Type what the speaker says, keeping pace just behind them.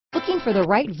Looking for the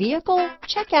right vehicle?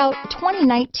 Check out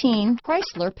 2019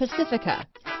 Chrysler Pacifica.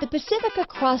 The Pacifica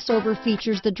crossover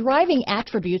features the driving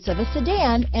attributes of a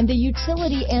sedan and the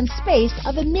utility and space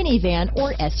of a minivan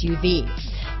or SUV.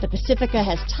 The Pacifica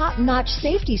has top-notch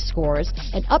safety scores,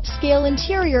 an upscale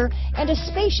interior, and a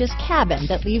spacious cabin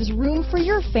that leaves room for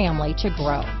your family to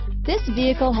grow. This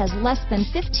vehicle has less than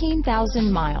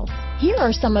 15,000 miles. Here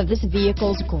are some of this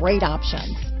vehicle's great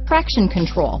options: traction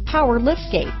control, power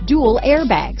liftgate, dual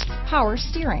airbags, power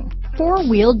steering,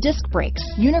 four-wheel disc brakes,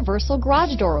 universal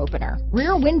garage door opener,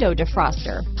 rear window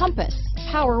defroster, compass,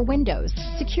 power windows,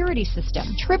 security system,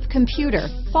 trip computer,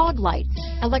 fog lights,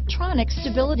 electronic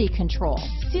stability control,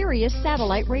 Sirius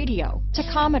satellite radio,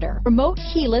 tachometer, remote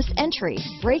keyless entry,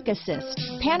 brake assist,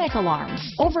 panic alarm,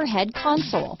 overhead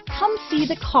console. Come see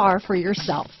the car for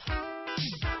yourself.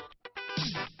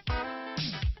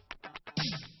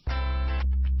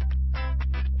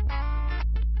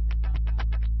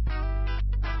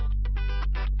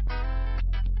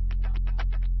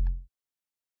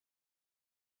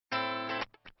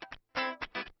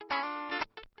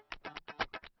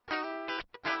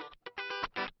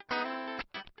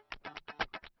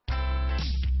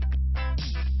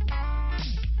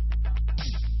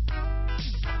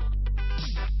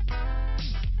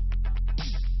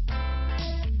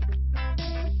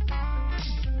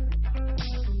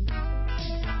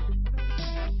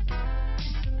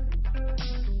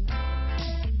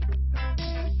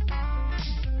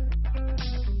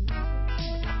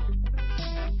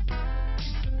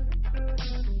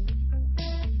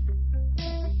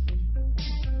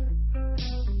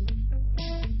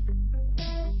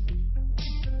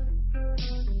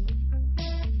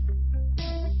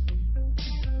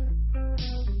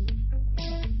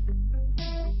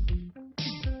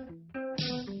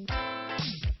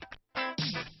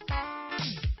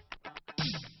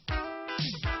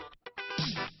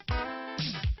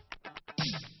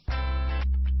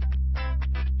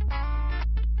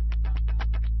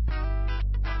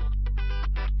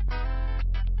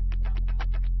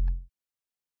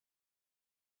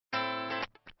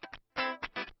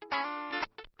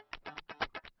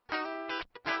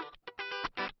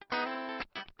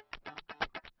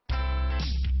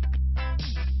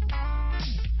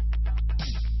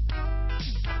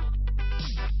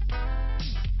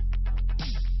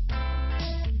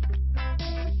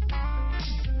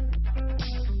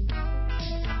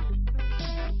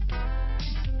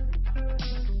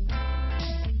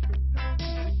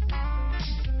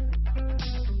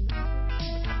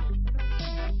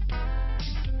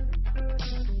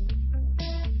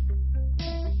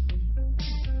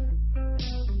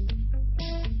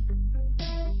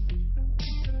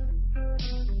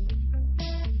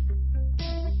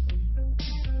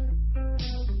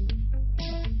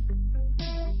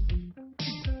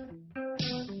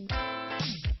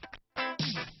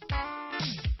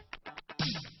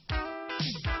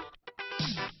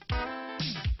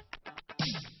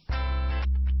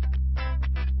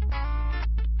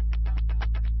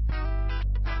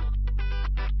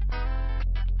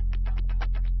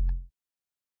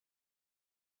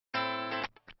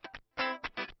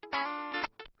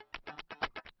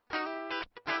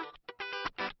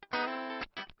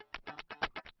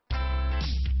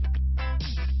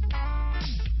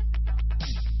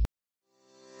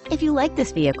 If you like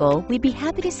this vehicle, we'd be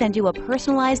happy to send you a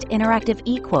personalized interactive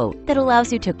e-quote that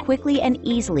allows you to quickly and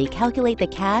easily calculate the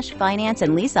cash, finance,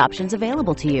 and lease options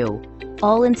available to you.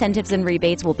 All incentives and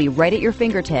rebates will be right at your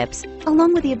fingertips,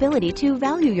 along with the ability to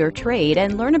value your trade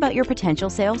and learn about your potential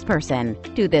salesperson.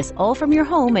 Do this all from your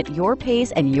home at your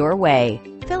pace and your way.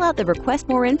 Fill out the Request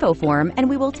More Info form and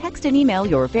we will text and email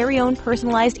your very own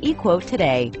personalized e-quote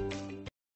today.